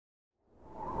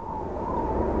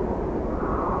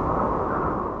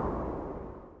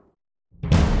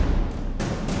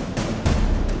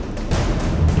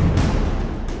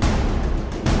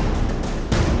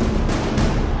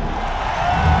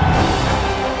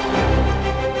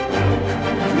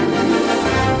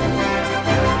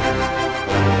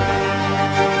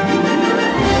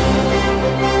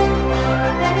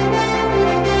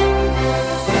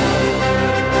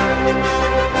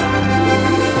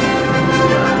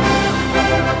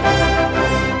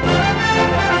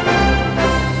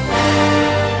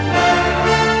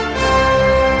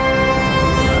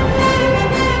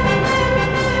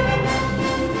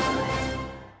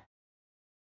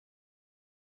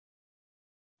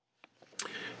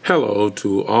Hello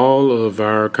to all of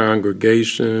our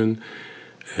congregation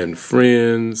and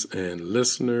friends and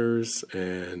listeners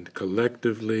and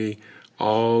collectively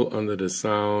all under the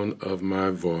sound of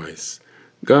my voice.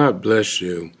 God bless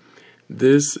you.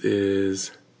 This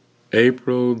is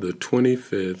April the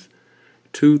 25th,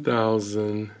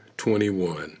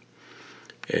 2021,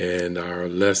 and our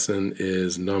lesson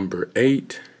is number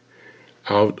 8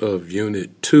 out of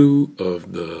Unit 2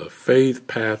 of the Faith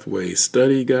Pathway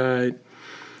Study Guide,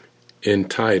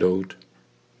 entitled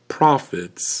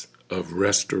Prophets of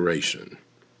Restoration.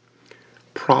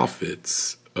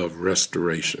 Prophets of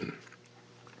Restoration.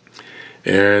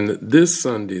 And this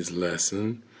Sunday's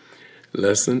lesson,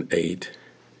 Lesson 8,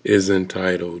 is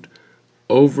entitled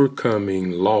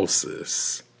Overcoming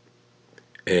Losses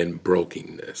and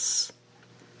Brokenness.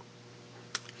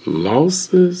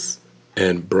 Losses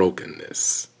and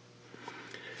brokenness.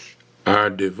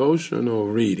 Our devotional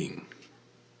reading,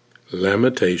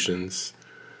 Lamentations,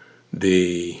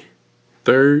 the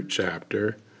 3rd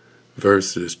chapter,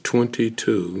 verses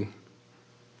 22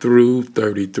 through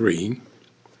 33.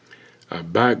 Our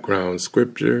background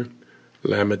scripture,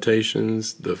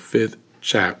 Lamentations, the 5th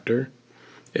chapter,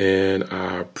 and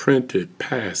our printed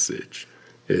passage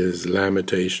is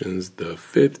Lamentations, the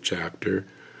 5th chapter,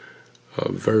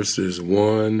 verses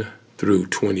 1 through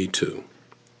 22.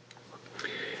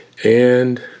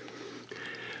 And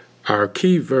our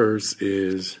key verse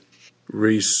is,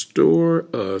 Restore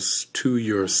us to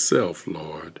yourself,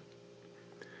 Lord,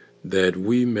 that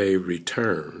we may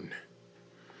return.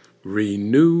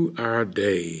 Renew our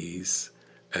days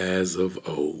as of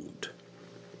old.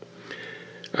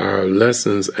 Our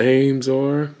lesson's aims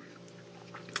are: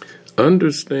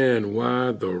 understand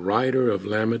why the writer of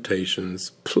Lamentations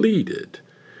pleaded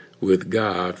with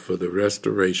God for the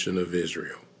restoration of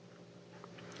Israel.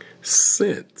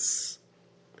 Sense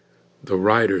the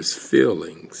writer's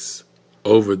feelings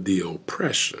over the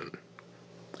oppression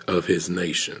of his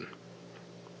nation.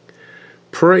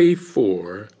 Pray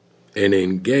for and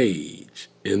engage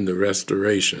in the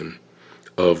restoration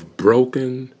of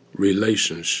broken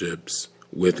relationships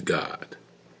with God.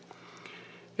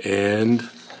 And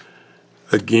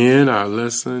again, our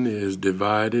lesson is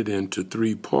divided into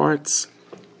 3 parts.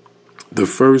 The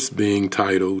first being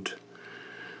titled,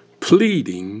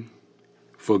 Pleading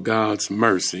for God's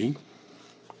Mercy.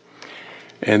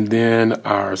 And then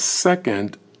our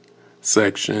second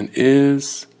section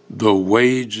is The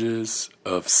Wages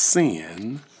of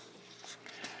Sin.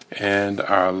 And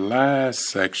our last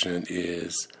section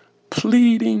is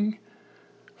Pleading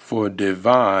for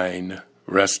Divine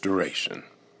Restoration.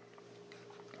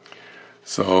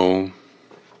 So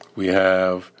we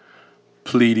have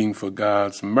pleading for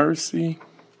God's mercy,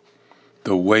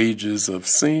 the wages of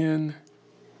sin,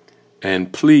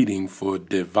 and pleading for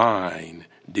divine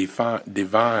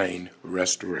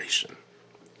restoration.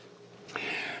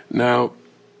 Now,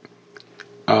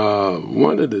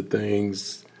 one of the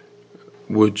things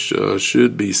which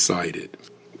should be cited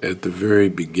at the very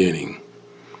beginning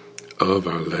of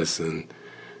our lesson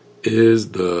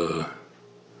is the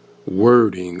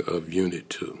wording of Unit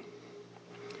 2.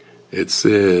 It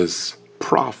says,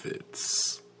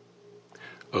 Prophets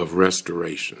of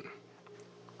Restoration.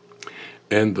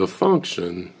 And the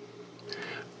function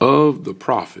of the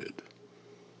prophet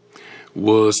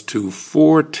was to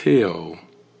foretell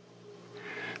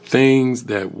things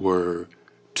that were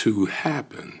to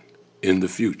happen in the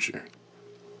future.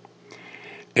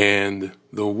 And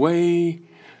the way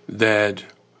that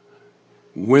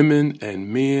women and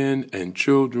men and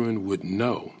children would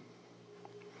know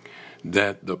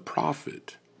that the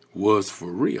prophet was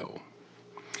for real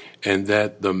and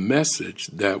that the message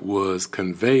that was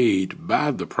conveyed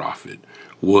by the prophet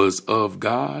was of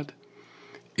God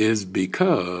is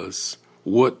because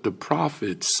what the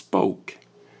prophet spoke,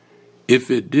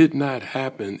 if it did not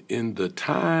happen in the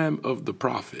time of the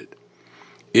prophet,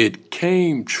 it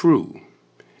came true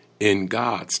in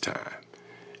God's time.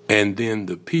 And then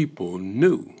the people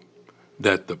knew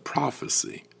that the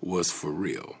prophecy was for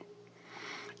real.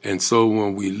 And so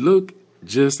when we look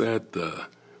just at the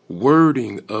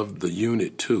wording of the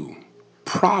Unit 2,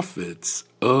 Prophets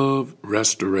of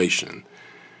Restoration,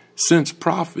 since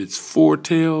prophets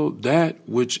foretell that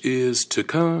which is to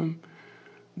come,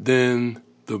 then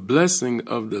the blessing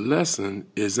of the lesson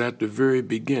is at the very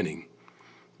beginning,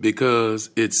 because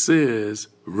it says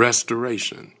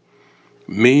restoration,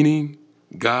 meaning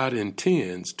God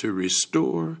intends to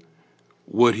restore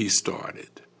what he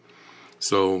started.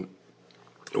 So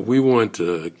we want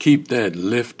to keep that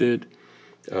lifted.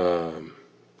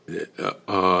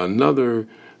 Another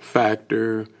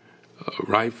factor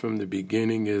right from the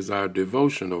beginning is our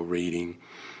devotional reading.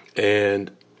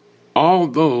 And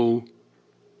although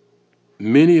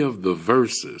many of the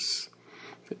verses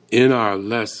in our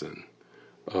lesson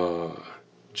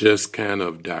just kind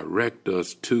of direct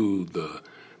us to the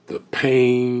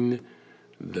pain,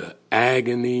 the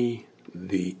agony,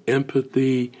 the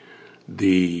empathy,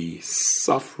 the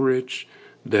suffrage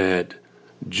that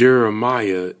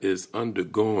Jeremiah is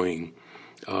undergoing,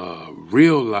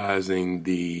 realizing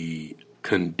the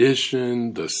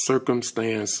condition, the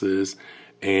circumstances,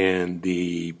 and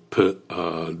the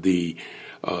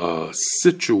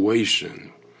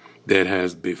situation that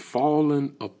has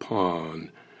befallen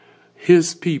upon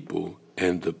his people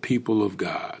and the people of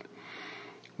God.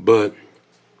 But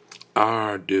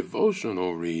our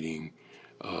devotional reading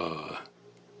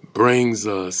brings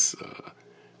us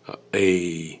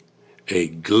a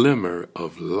glimmer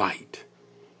of light,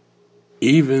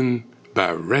 even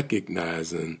by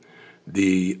recognizing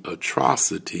the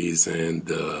atrocities and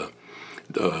the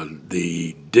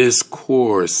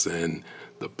discourse and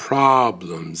the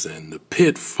problems and the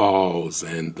pitfalls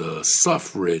and the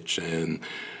suffrage and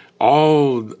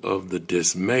all of the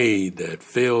dismay that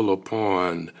fell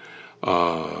upon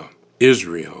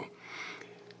Israel.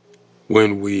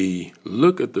 When we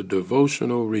look at the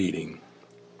devotional reading,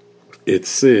 it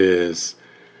says,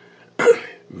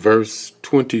 verse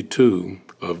 22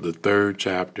 of the 3rd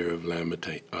chapter of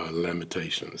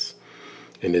Lamentations,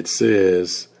 and it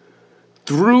says,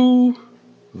 "Through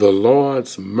the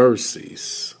Lord's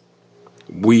mercies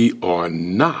we are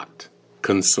not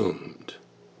consumed,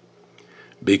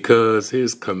 because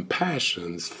his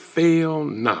compassions fail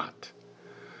not.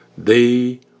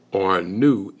 They are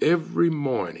new every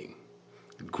morning.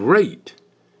 Great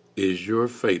is your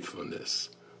faithfulness.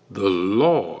 The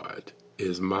Lord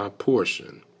is my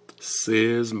portion,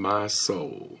 says my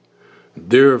soul.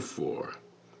 Therefore,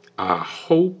 I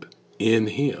hope in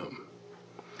him.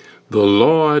 The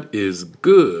Lord is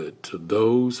good to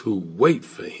those who wait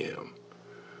for him,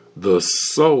 to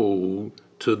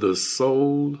the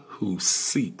soul who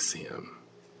seeks him."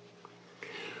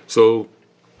 So,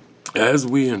 as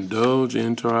we indulge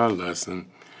into our lesson,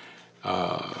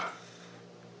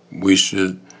 we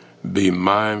should be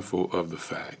mindful of the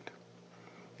fact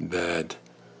that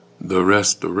the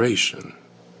restoration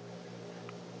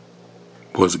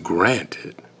was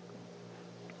granted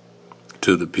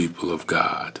to the people of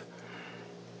God,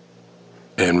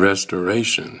 and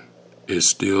restoration is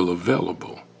still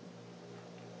available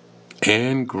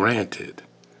and granted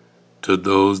to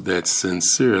those that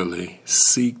sincerely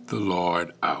seek the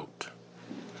Lord out.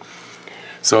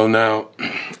 So now,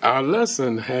 our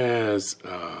lesson has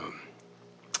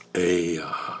a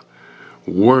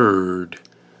word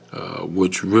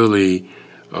which really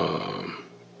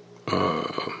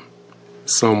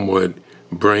somewhat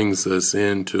brings us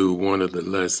into one of the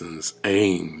lesson's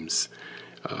aims,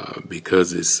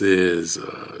 because it says,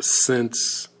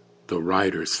 "Sense the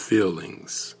writer's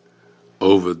feelings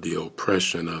over the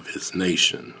oppression of his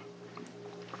nation."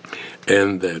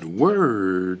 And that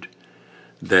word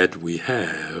that we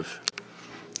have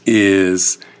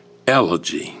is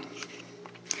elegy.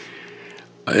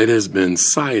 It has been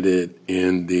cited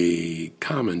in the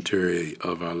commentary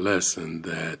of our lesson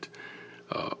that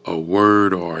a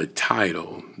word or a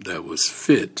title that was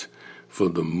fit for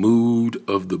the mood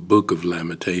of the book of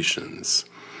Lamentations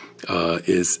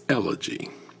is elegy.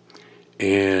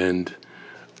 And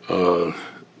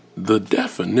the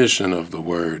definition of the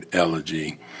word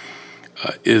elegy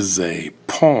is a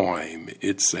poem.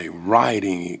 It's a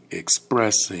writing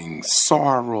expressing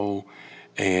sorrow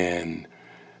and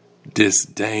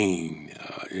disdain.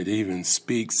 It even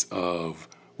speaks of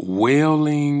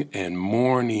wailing and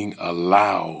mourning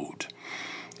aloud.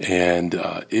 And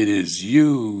it is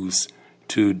used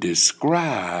to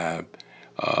describe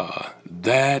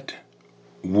that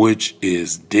which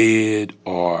is dead,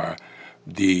 or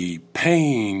the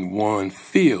pain one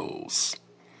feels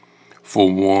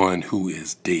for one who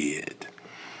is dead.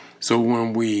 So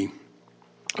when we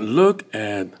look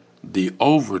at the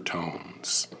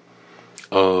overtones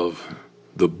of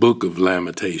the book of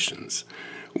Lamentations,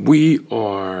 we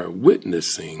are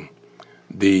witnessing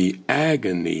the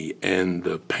agony and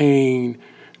the pain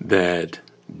that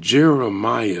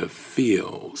Jeremiah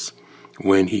feels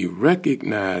when he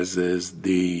recognizes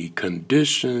the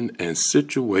condition and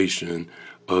situation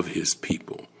of his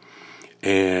people.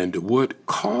 And what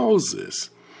causes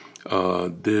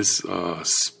this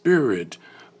spirit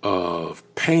of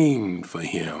pain for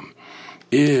him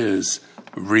is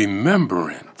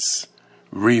remembrance,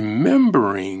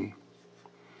 remembering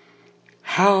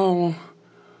how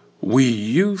we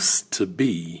used to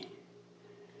be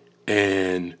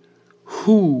and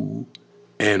who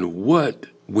and what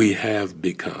we have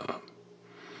become.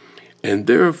 And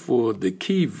therefore, the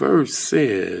key verse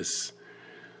says,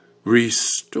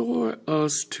 restore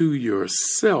us to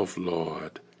yourself,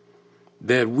 Lord,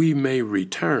 that we may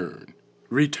return.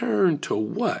 Return to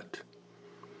what?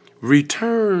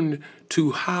 Return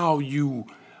to how you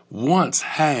once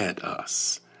had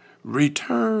us.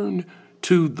 Return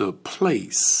to the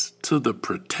place, to the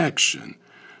protection,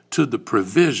 to the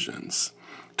provisions,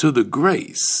 to the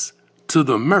grace, to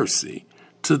the mercy,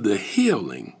 to the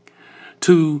healing,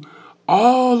 to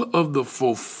all of the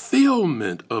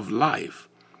fulfillment of life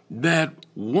that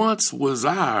once was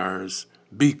ours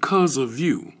because of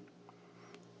you.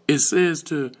 It says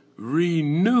to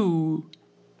renew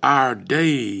our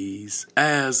days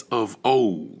as of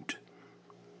old.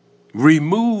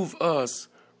 Remove us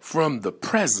from the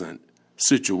present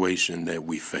situation that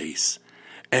we face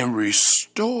and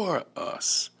restore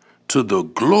us to the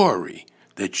glory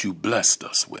that you blessed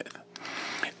us with.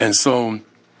 And so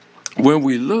when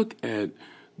we look at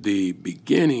the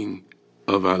beginning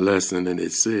of our lesson and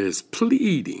it says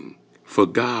pleading for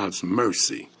God's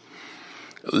mercy,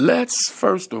 let's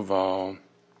first of all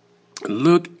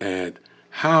look at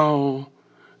how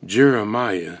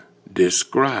Jeremiah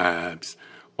describes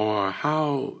or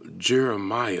how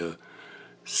Jeremiah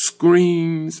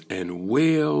screams and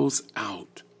wails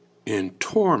out in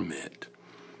torment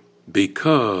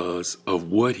because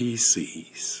of what he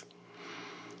sees.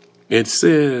 It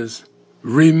says,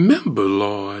 remember,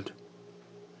 Lord,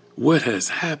 what has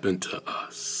happened to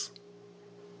us.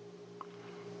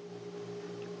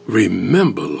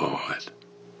 Remember, Lord,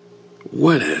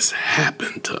 what has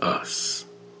happened to us.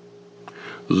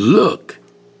 Look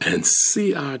and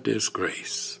see our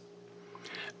disgrace.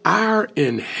 Our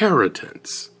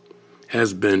inheritance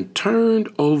has been turned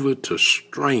over to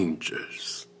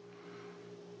strangers,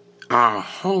 our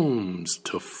homes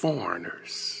to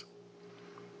foreigners.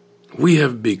 We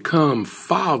have become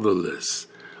fatherless.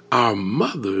 Our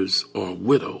mothers are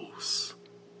widows.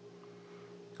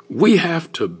 We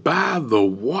have to buy the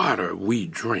water we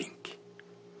drink.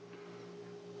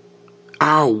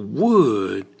 Our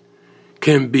wood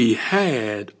can be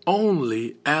had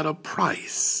only at a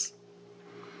price.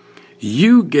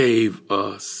 You gave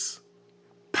us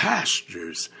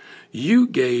pastures. You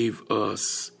gave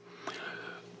us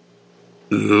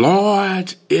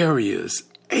large areas,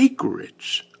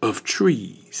 acreage of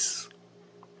trees.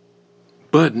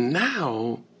 But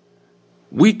now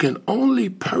we can only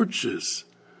purchase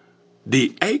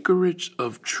the acreage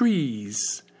of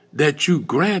trees that you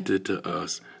granted to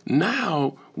us.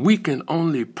 Now we can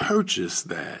only purchase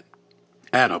that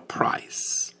at a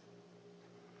price.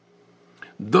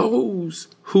 Those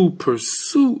who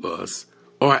pursue us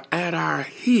are at our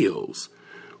heels.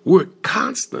 We're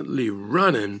constantly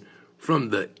running from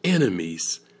the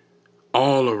enemies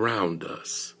all around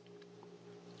us.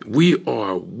 We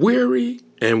are weary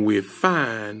and we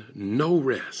find no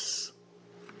rest.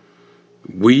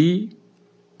 We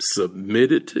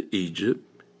submitted to Egypt.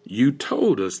 You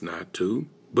told us not to,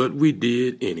 but we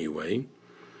did anyway.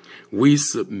 We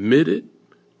submitted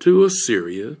to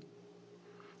Assyria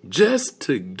just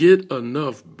to get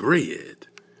enough bread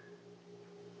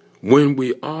when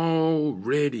we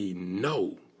already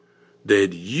know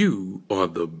that you are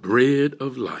the bread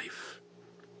of life.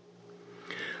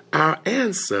 Our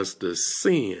ancestors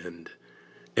sinned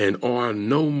and are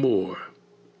no more,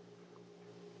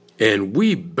 and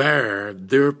we bear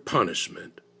their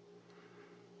punishment.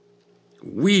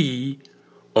 We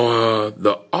are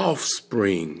the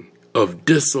offspring of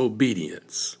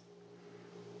disobedience.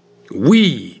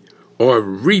 We are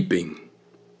reaping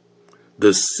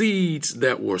the seeds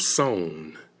that were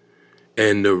sown,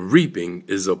 and the reaping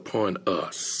is upon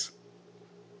us.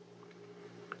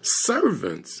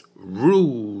 Servants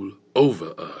rule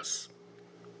over us,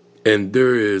 and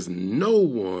there is no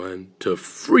one to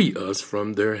free us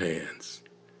from their hands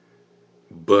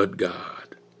but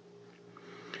God.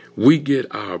 We get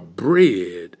our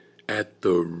bread at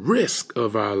the risk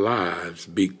of our lives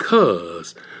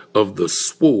because of the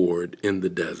sword in the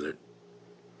desert.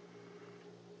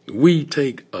 We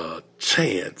take a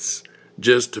chance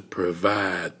just to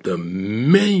provide the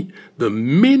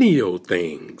menial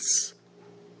things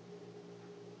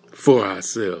for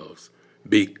ourselves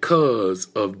because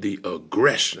of the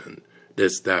aggression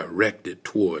that's directed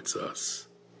towards us.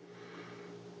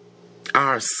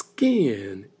 Our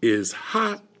skin is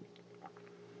hot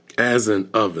as an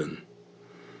oven.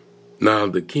 Now,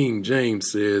 the King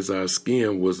James says our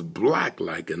skin was black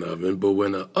like an oven, but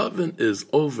when an oven is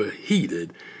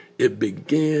overheated, it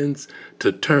begins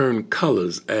to turn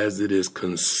colors as it is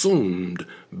consumed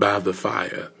by the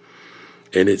fire.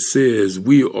 And it says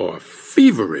we are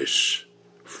feverish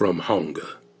from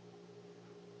hunger.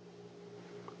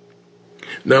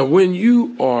 Now, when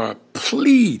you are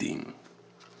pleading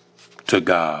to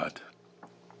God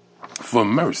for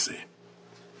mercy,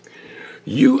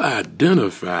 you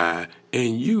identify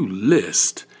and you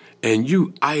list and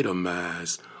you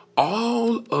itemize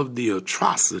all of the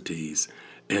atrocities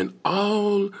and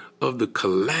all of the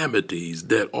calamities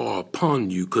that are upon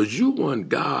you, because you want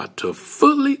God to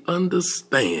fully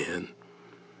understand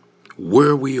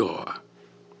where we are.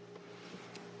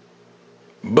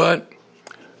 But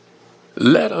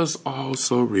let us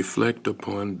also reflect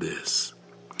upon this.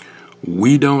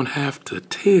 We don't have to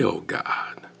tell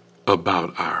God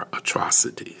about our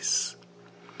atrocities.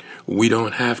 We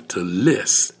don't have to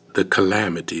list the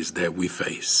calamities that we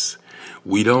face.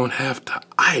 We don't have to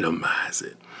itemize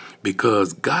it,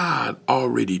 because God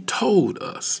already told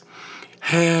us,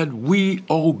 had we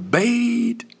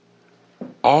obeyed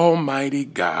Almighty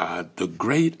God, the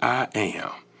great I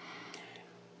am,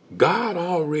 God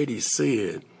already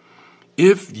said,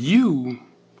 if you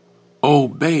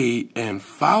obey and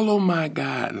follow my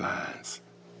guidelines,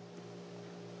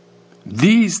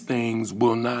 these things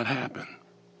will not happen.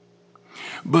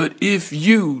 But if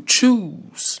you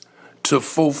choose to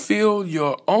fulfill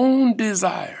your own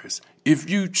desires, if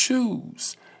you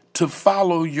choose to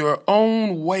follow your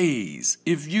own ways,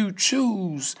 if you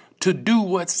choose to do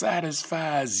what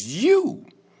satisfies you,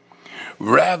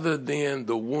 rather than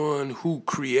the one who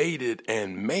created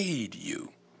and made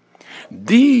you,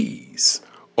 these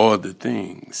are the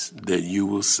things that you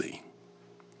will see.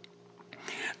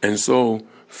 And so,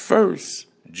 first,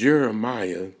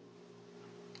 Jeremiah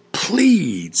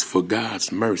pleads for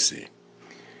God's mercy,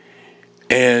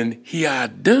 and he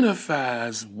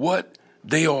identifies what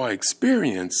they are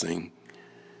experiencing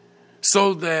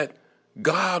so that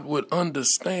God would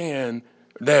understand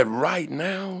that right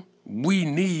now we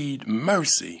need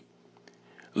mercy.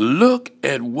 Look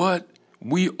at what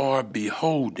we are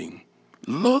beholding.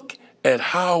 Look at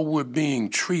how we're being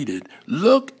treated.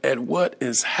 Look at what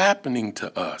is happening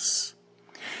to us.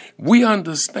 We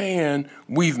understand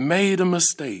we've made a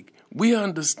mistake. We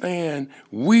understand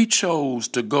we chose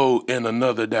to go in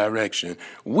another direction.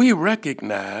 We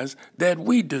recognize that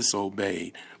we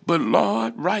disobeyed. But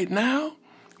Lord, right now,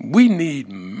 we need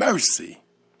mercy.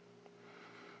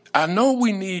 I know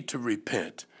we need to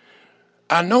repent.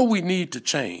 I know we need to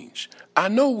change. I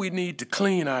know we need to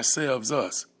clean ourselves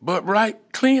up. But right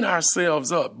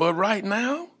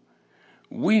now,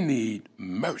 we need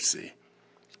mercy.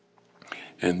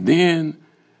 And then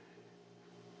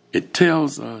it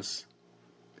tells us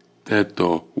that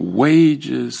the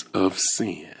wages of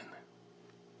sin,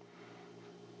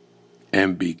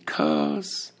 and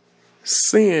because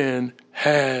sin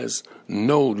has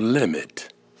no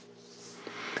limit,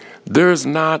 there's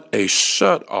not a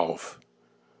shut off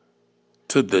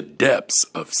to the depths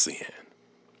of sin.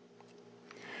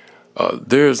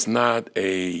 There's not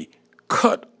a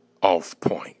cut off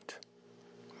point.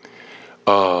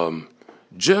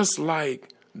 Just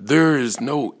like there is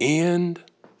no end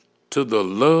to the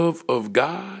love of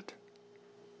God,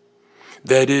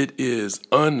 that it is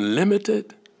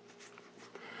unlimited,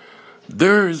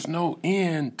 there is no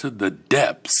end to the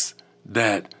depths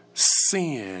that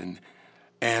sin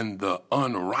and the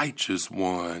unrighteous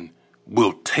one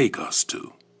will take us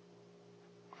to.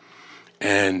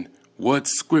 And what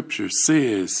Scripture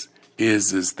says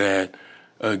is that,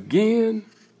 again,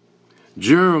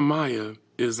 Jeremiah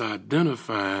is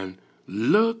identifying,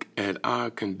 look at our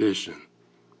condition.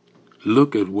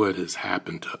 Look at what has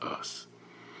happened to us.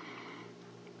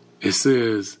 It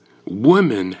says,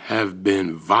 women have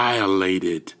been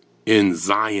violated in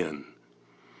Zion.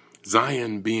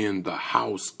 Zion being the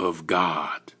house of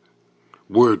God,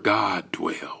 where God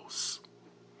dwells.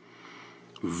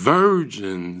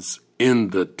 Virgins in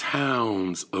the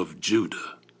towns of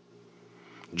Judah.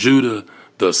 Judah,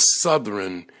 the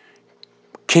southern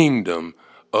kingdom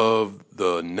of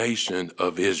the nation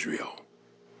of Israel.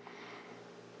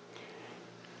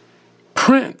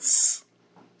 Princes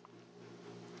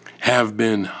have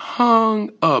been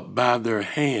hung up by their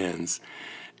hands,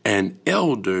 and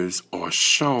elders are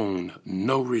shown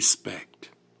no respect.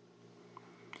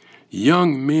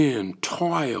 Young men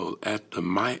toil at the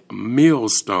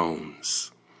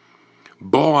millstones.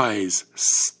 Boys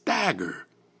stagger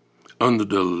under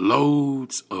the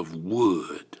loads of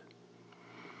wood.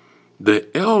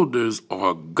 The elders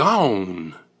are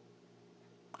gone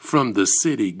from the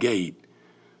city gate.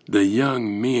 The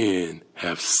young men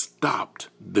have stopped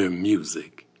their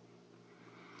music.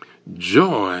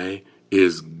 Joy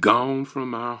is gone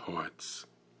from our hearts.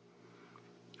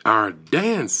 Our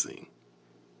dancing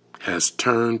has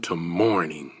turned to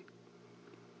mourning.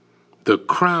 The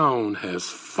crown has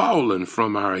fallen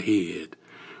from our head.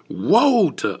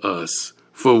 Woe to us,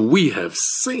 for we have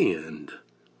sinned.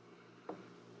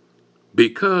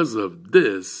 Because of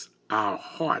this, our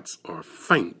hearts are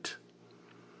faint.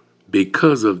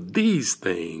 Because of these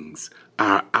things,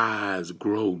 our eyes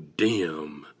grow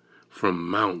dim from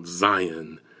Mount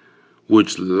Zion,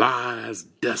 which lies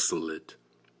desolate,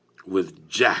 with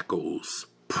jackals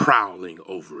prowling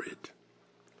over it.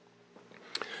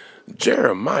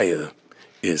 Jeremiah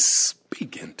is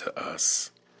speaking to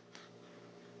us.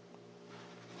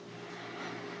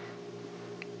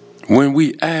 When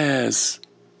we ask,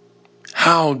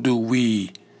 how do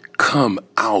we come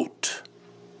out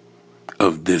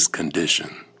of this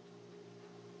condition?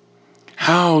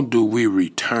 How do we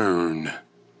return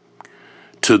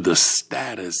to the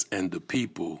status and the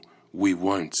people we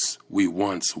once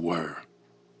were?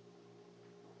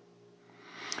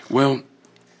 Well,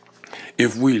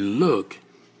 if we look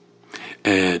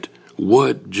at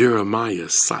what Jeremiah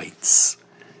cites,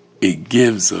 it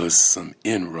gives us some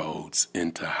inroads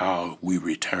into how we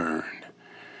return.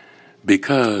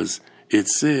 Because it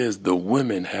says the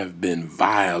women have been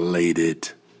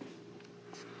violated.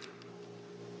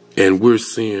 And we're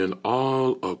seeing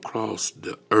all across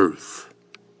the earth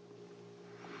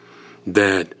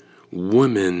that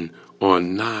women are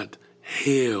not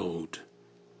held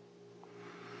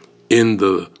in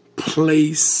the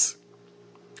place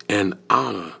and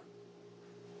honor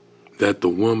that the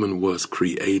woman was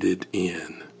created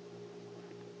in.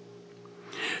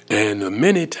 And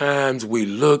many times we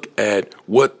look at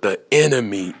what the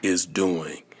enemy is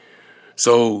doing.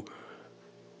 So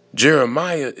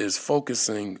Jeremiah is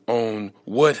focusing on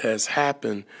what has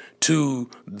happened to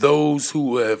those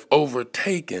who have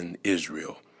overtaken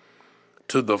Israel,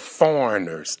 to the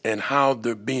foreigners and how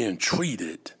they're being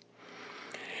treated.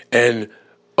 And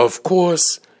of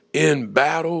course, in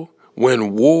battle,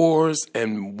 when wars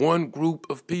and one group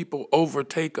of people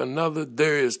overtake another,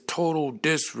 there is total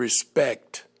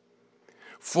disrespect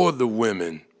for the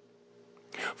women,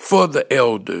 for the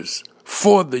elders,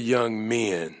 for the young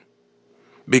men.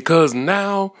 Because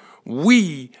now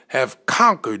we have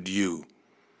conquered you,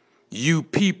 you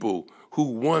people who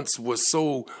once were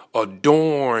so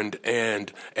adorned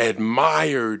and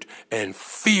admired and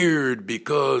feared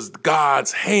because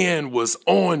God's hand was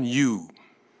on you.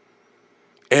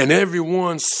 And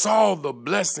everyone saw the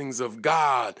blessings of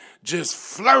God just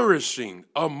flourishing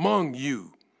among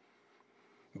you.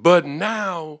 But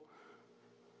now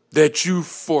that you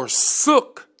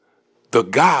forsook the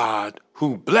God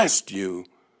who blessed you,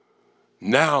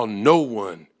 now no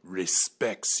one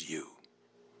respects you.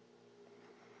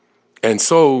 And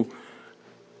so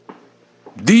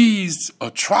these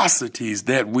atrocities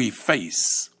that we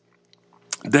face,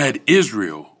 that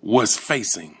Israel was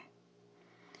facing,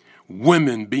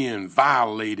 women being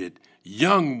violated,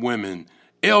 young women,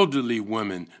 elderly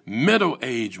women,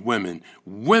 middle-aged women,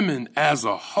 women as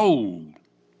a whole,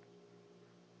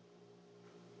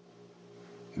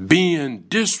 being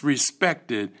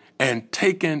disrespected and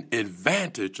taken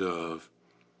advantage of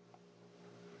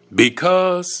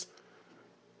because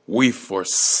we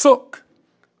forsook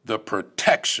the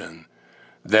protection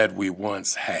that we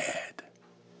once had.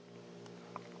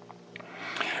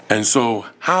 And so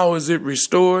how is it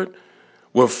restored?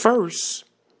 Well, first,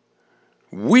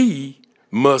 we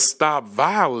must stop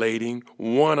violating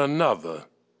one another.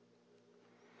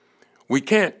 We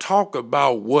can't talk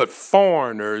about what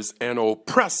foreigners and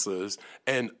oppressors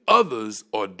and others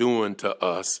are doing to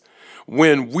us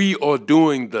when we are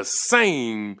doing the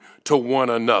same to one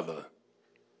another.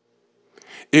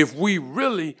 If we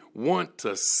really want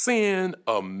to send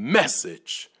a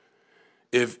message,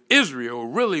 if Israel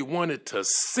really wanted to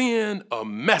send a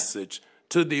message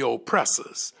to the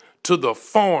oppressors, to the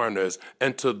foreigners,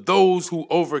 and to those who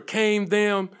overcame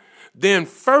them, then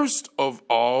first of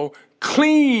all,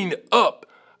 clean up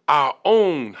our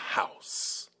own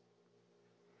house.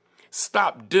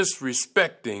 Stop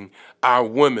disrespecting our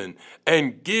women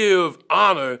and give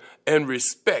honor and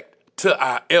respect to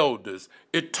our elders.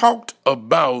 It talked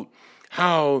about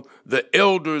how the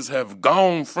elders have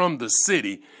gone from the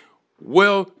city.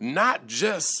 Well, not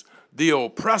just the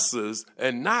oppressors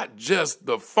and not just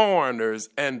the foreigners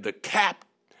and the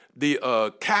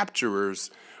capturers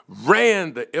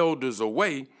ran the elders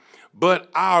away, but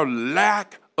our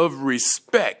lack of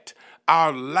respect,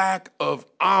 our lack of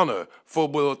honor for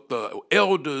what the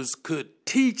elders could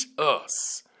teach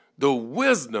us, the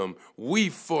wisdom, we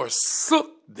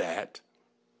forsook that.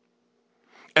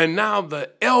 And now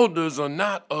the elders are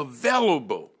not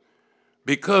available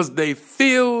because they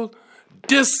feel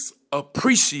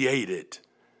disappreciated.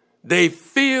 They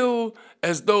feel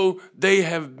as though they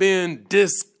have been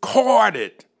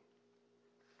discarded.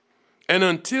 And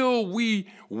until we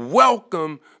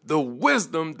welcome the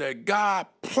wisdom that God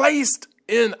placed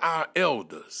in our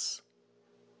elders,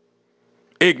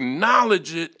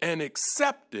 acknowledge it and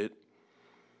accept it,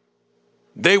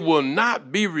 they will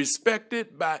not be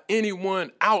respected by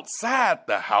anyone outside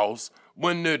the house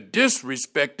when they're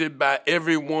disrespected by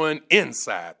everyone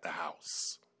inside the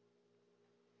house.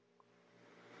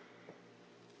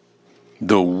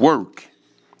 The work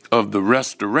of the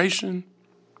restoration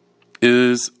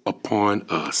is upon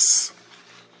us.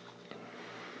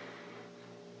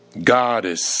 God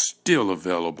is still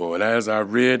available, and as I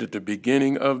read at the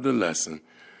beginning of the lesson,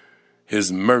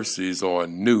 his mercies are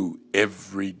new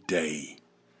every day.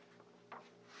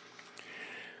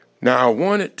 Now, I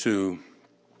wanted to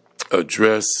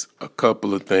address a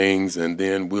couple of things, and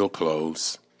then we'll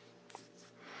close.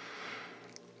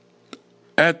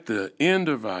 At the end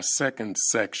of our second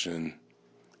section,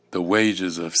 The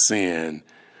Wages of Sin,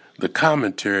 the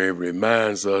commentary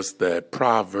reminds us that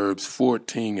Proverbs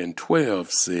 14 and 12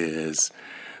 says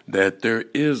that there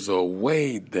is a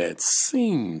way that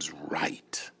seems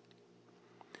right,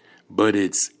 but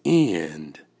its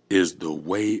end is the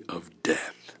way of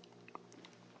death.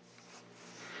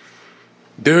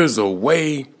 There's a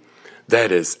way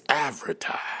that is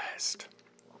advertised,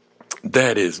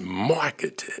 that is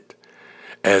marketed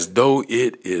as though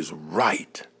it is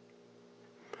right,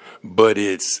 but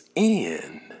its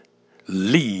end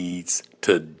leads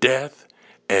to death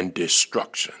and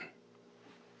destruction.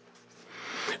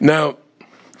 Now,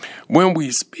 when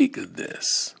we speak of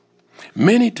this,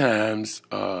 many times,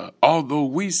 although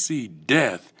we see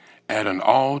death at an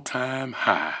all-time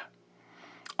high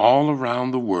all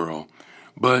around the world,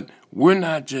 but we're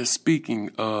not just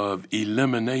speaking of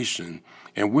elimination,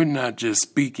 and we're not just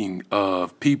speaking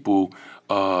of people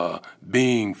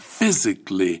being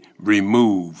physically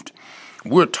removed.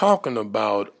 We're talking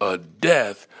about a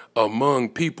death among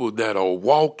people that are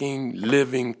walking,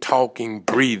 living, talking,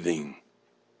 breathing.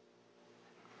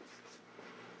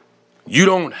 You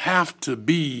don't have to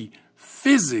be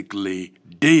physically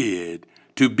dead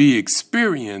to be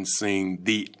experiencing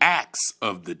the acts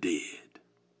of the dead.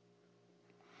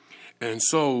 And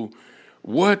so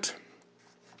what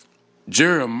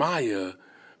Jeremiah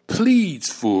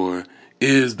pleads for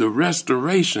is the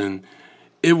restoration.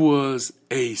 It was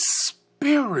a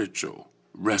spiritual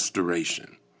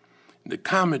restoration. The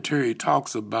commentary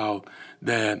talks about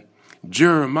that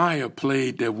Jeremiah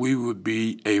prayed that we would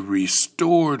be a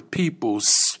restored people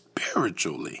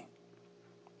spiritually.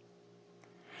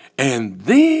 And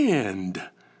then,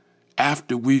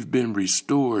 after we've been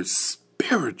restored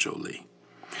spiritually,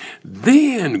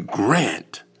 then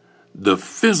grant the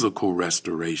physical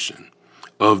restoration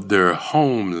of their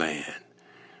homeland,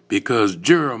 because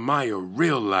Jeremiah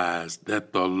realized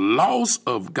that the loss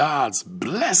of God's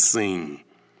blessing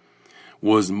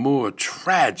was more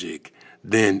tragic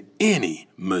than any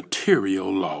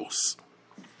material loss.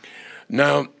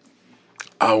 Now,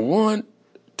 I want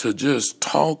to just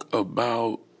talk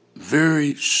about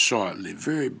very shortly,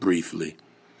 very briefly,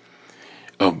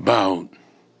 about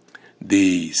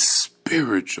the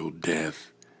spiritual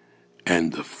death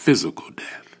and the physical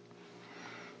death.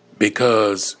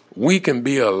 Because we can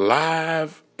be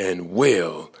alive and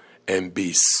well and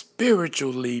be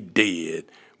spiritually dead,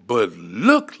 but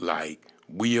look like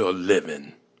we are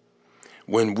living,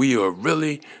 when we are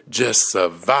really just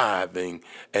surviving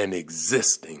and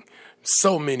existing.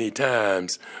 So many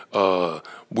times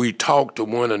we talk to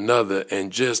one another,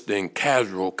 and just in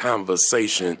casual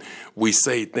conversation, we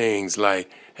say things like,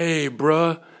 "Hey,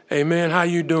 bruh, hey, man, how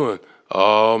you doing?"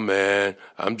 "Oh, man,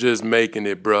 I'm just making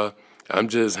it, bruh. I'm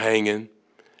just hanging.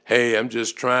 Hey, I'm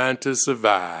just trying to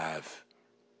survive.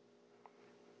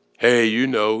 Hey, you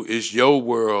know, it's your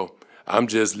world. I'm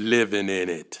just living in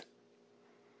it."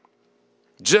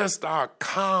 Just our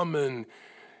common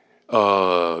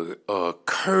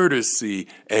courtesy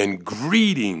and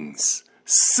greetings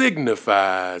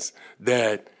signifies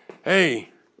that, hey,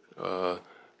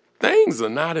 things are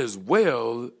not as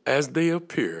well as they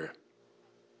appear.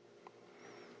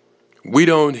 We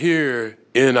don't hear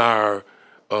in our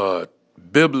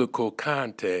biblical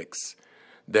context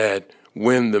that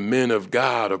when the men of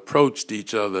God approached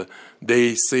each other,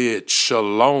 they said,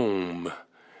 "Shalom,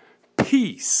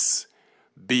 peace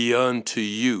be unto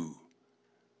you."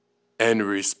 And the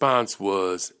response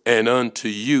was, "And unto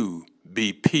you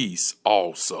be peace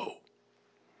also."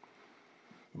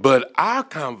 But our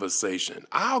conversation,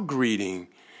 our greeting,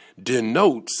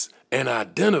 denotes and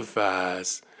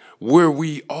identifies where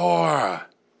we are.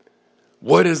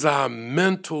 What is our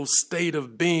mental state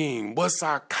of being? What's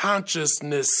our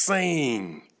consciousness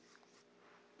saying?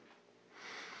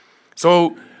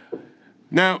 So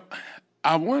now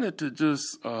I wanted to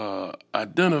just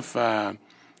identify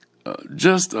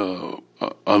just a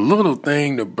little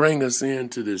thing to bring us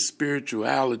into the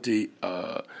spirituality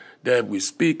that we're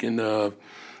speaking of,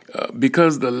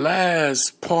 because the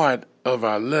last part of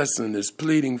our lesson is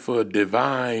pleading for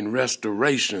divine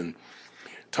restoration,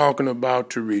 talking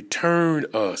about to return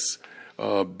us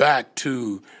back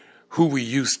to who we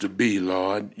used to be,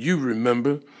 Lord. You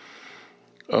remember,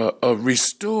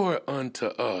 restore unto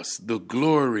us the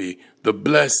glory, the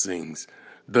blessings,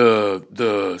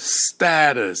 the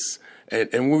status.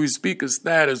 And when we speak of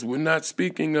status, we're not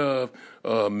speaking of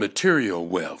material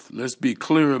wealth. Let's be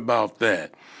clear about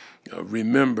that.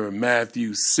 Remember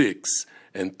Matthew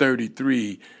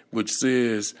 6:33, which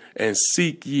says, "And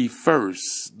seek ye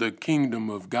first the kingdom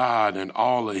of God and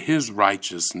all of his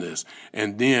righteousness,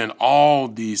 and then all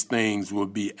these things will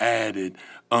be added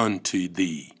unto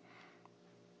thee."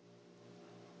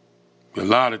 A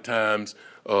lot of times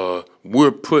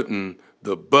we're putting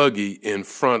the buggy in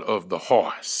front of the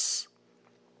horse.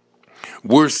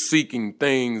 We're seeking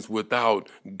things without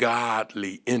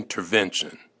godly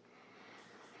intervention.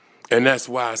 And that's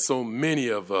why so many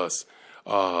of us,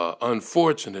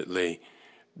 unfortunately,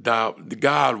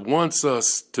 God wants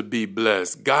us to be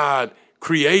blessed. God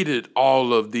created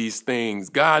all of these things.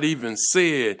 God even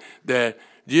said that,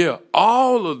 yeah,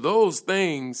 all of those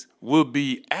things will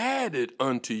be added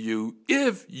unto you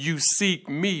if you seek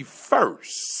me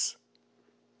first.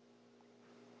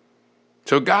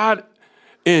 So God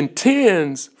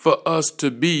intends for us to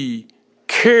be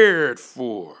cared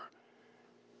for.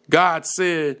 God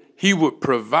said he would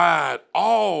provide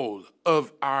all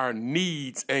of our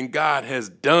needs, and God has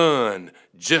done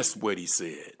just what he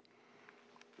said.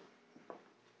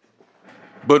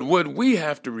 But what we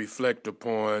have to reflect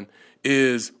upon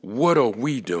is, what are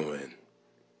we doing?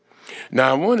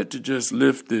 Now, I wanted to just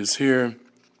lift this here,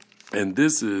 and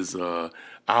this is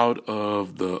out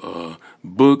of the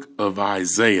book of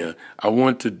Isaiah. I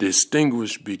want to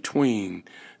distinguish between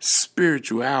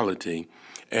spirituality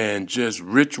and just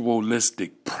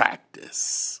ritualistic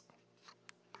practice.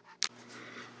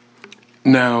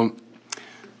 Now,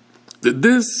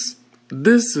 this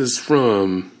is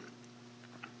from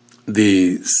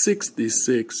the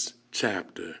 66th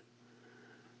chapter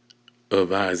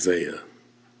of Isaiah,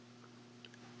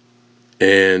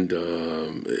 and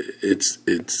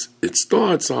it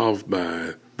starts off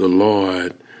by the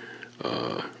Lord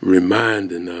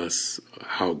reminding us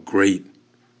how great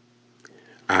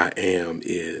I am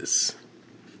is.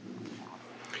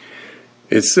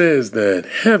 It says that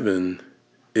heaven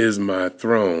is my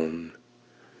throne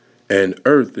and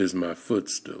earth is my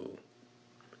footstool.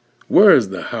 Where is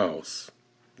the house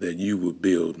that you will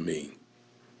build me?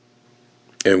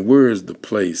 And where is the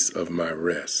place of my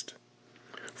rest?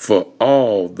 For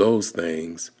all those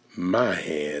things my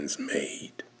hands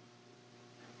made.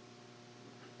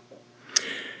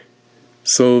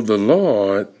 So the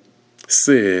Lord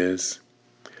says,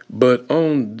 but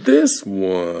on this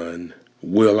one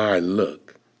will I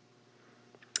look,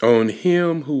 on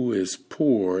him who is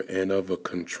poor and of a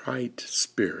contrite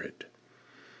spirit.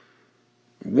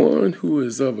 One who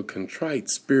is of a contrite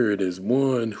spirit is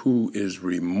one who is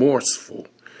remorseful,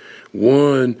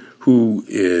 one who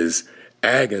is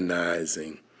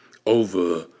agonizing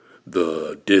over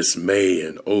the dismay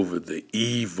and over the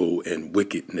evil and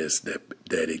wickedness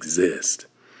that exist.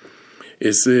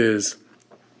 It says,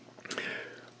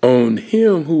 on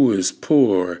him who is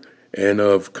poor and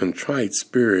of contrite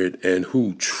spirit and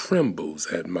who trembles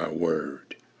at my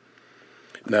word.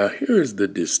 Now here's the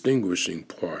distinguishing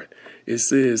part. It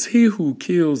says, he who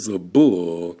kills a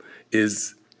bull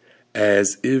is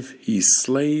as if he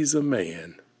slays a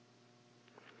man.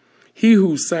 He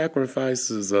who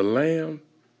sacrifices a lamb,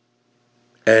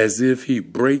 as if he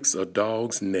breaks a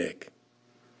dog's neck.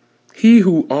 He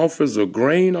who offers a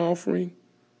grain offering,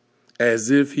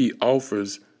 as if he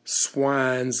offers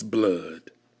swine's blood.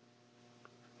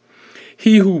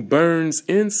 He who burns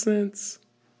incense,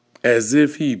 as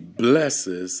if he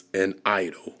blesses an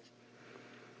idol.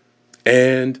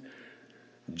 And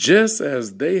just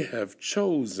as they have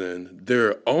chosen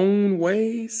their own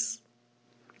ways,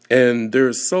 and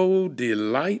their soul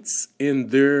delights in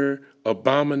their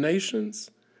abominations,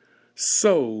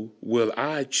 so will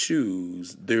I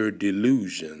choose their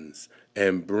delusions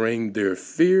and bring their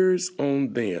fears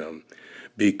on them.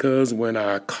 Because when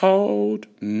I called,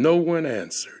 no one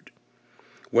answered.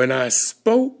 When I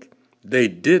spoke, they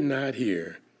did not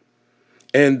hear.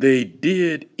 And they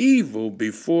did evil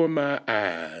before my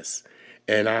eyes,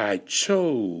 and I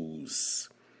chose,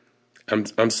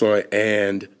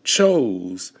 and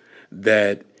chose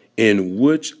that in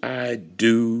which I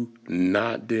do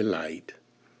not delight.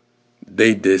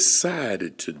 they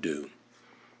decided to do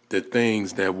the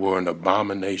things that were an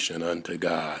abomination unto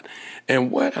God.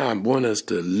 And what I want us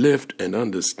to lift and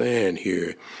understand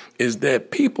here is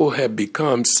that people have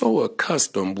become so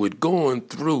accustomed with going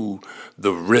through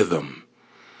the rhythm,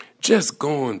 just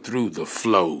going through the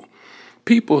flow.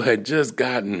 People had just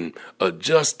gotten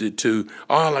adjusted to,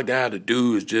 all I got to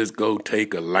do is just go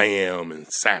take a lamb and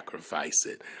sacrifice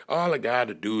it. All I got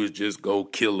to do is just go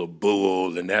kill a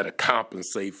bull, and that'll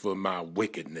compensate for my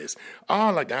wickedness.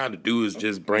 All I got to do is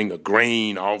just bring a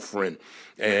grain offering,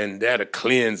 and that'll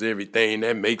cleanse everything.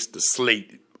 That makes the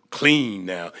slate clean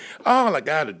now. All I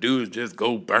got to do is just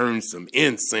go burn some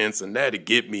incense, and that'll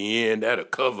get me in. That'll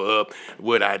cover up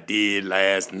what I did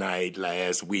last night,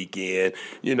 last weekend.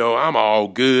 You know, I'm all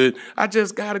good. I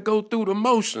just got to go through the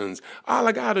motions. All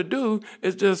I got to do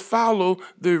is just follow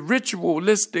the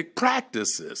ritualistic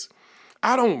practices.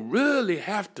 I don't really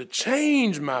have to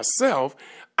change myself.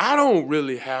 I don't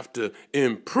really have to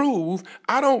improve.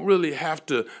 I don't really have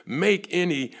to make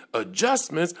any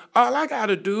adjustments. All I got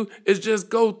to do is just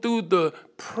go through the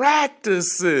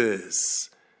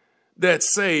practices that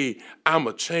say I'm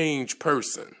a changed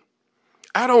person.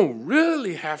 I don't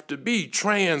really have to be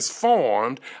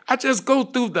transformed. I just go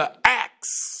through the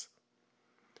acts.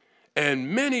 And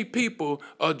many people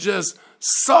are just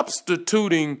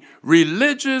substituting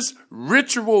religious,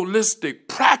 ritualistic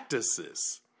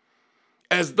practices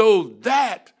as though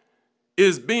that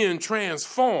is being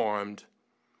transformed.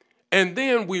 And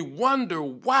then we wonder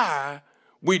why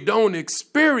we don't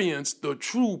experience the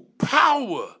true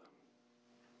power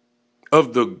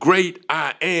of the great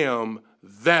I am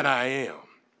that I am.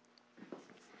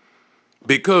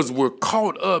 Because we're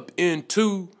caught up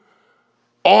into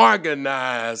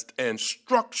organized and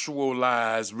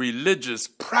structuralized religious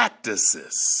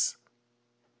practices.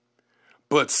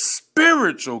 But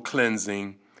spiritual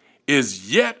cleansing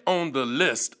is yet on the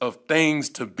list of things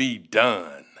to be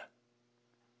done.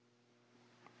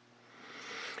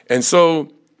 And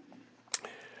so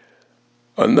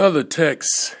another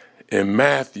text in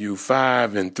Matthew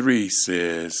 5:3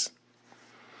 says,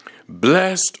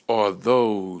 "Blessed are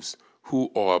those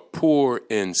who are poor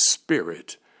in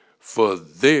spirit, for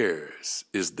theirs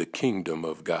is the kingdom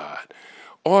of God."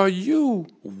 Are you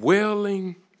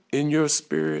wailing in your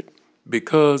spirit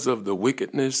because of the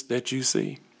wickedness that you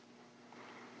see?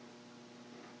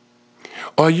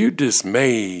 Are you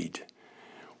dismayed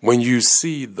when you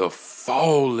see the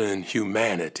fallen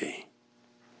humanity?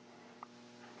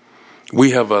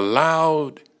 We have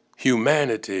allowed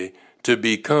humanity to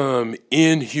become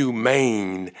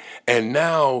inhumane, and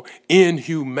now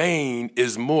inhumane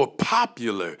is more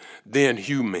popular than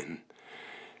human.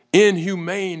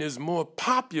 Inhumane is more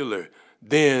popular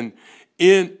than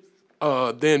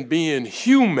being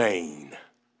humane.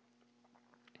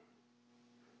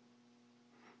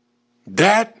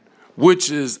 That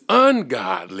which is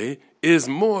ungodly is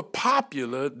more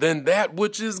popular than that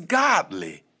which is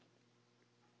godly.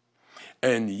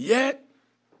 And yet,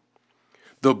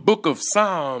 the book of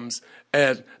Psalms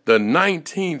at the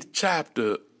 19th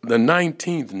chapter, the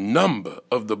 19th number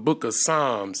of the book of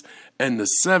Psalms and the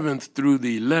 7th through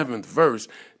the 11th verse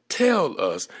tell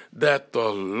us that the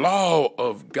law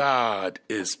of God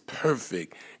is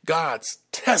perfect. God's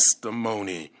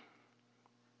testimony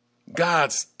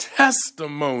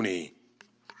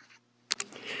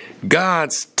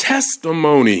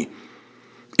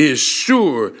is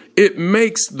sure. It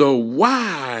makes the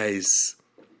wise.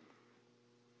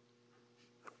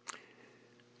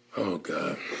 Oh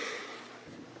God.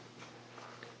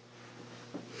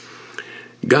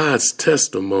 God's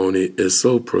testimony is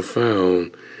so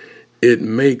profound, it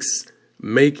makes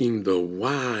making the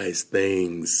wise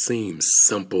things seem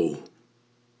simple.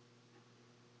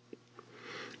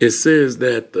 It says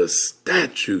that the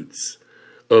statutes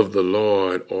of the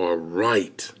Lord are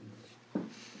right.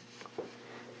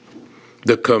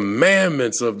 The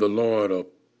commandments of the Lord are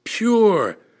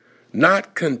pure,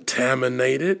 not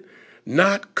contaminated,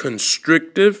 not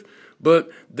constrictive, but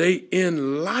they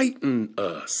enlighten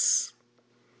us.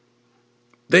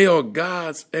 They are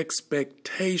God's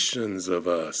expectations of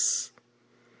us.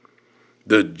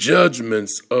 The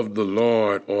judgments of the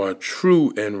Lord are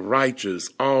true and righteous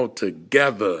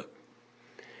altogether.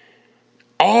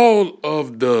 All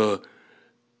of the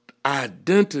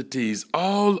identities,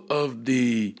 all of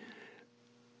the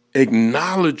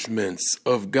acknowledgments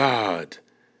of God,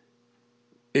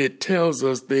 it tells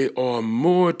us they are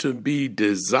more to be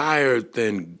desired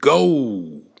than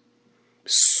gold,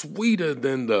 sweeter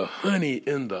than the honey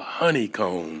in the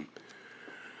honeycomb.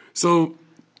 So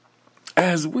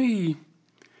as we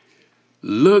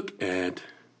look at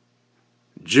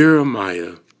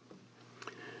Jeremiah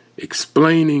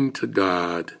explaining to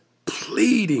God,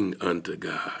 pleading unto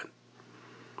God,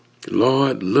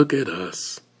 Lord, look at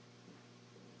us.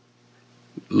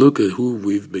 Look at who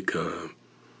we've become.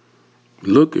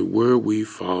 Look at where we've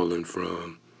fallen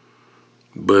from.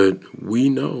 But we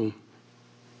know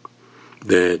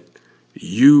that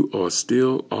you are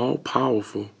still all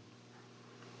powerful.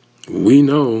 We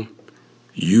know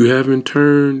you haven't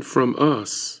turned from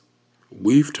us.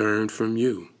 We've turned from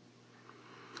you.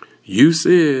 You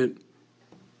said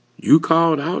you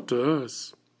called out to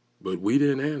us, but we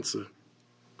didn't answer.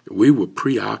 We were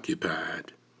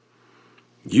preoccupied.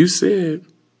 You said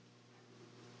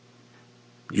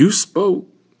you spoke,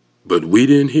 but we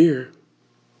didn't hear.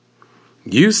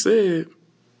 You said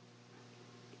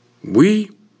we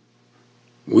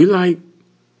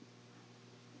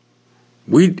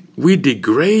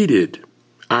degraded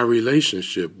our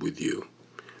relationship with you.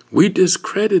 We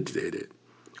discredited it.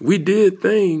 We did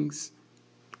things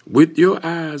with your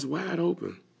eyes wide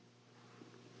open.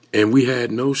 And we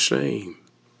had no shame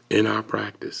in our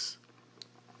practice.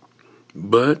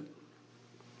 But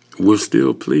we're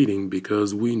still pleading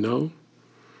because we know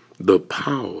the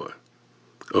power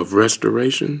of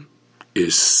restoration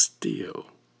is still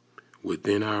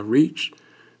within our reach,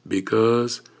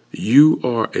 because you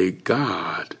are a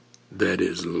God that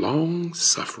is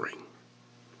long-suffering.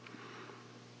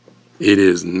 It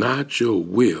is not your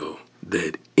will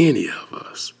that any of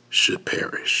us should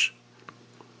perish.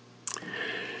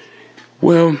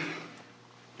 Well,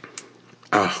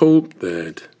 I hope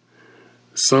that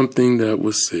something that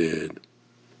was said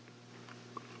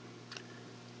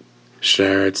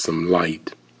shared some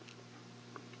light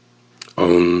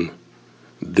on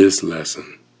this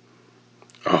lesson.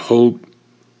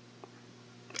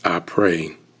 I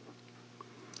pray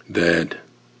that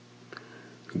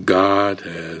God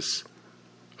has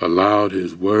allowed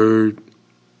His Word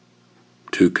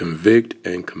to convict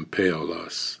and compel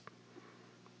us,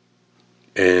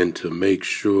 and to make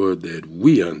sure that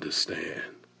we understand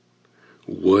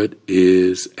what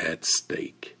is at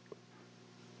stake.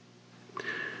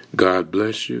 God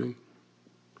bless you,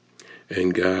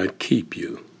 and God keep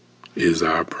you is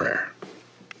our prayer.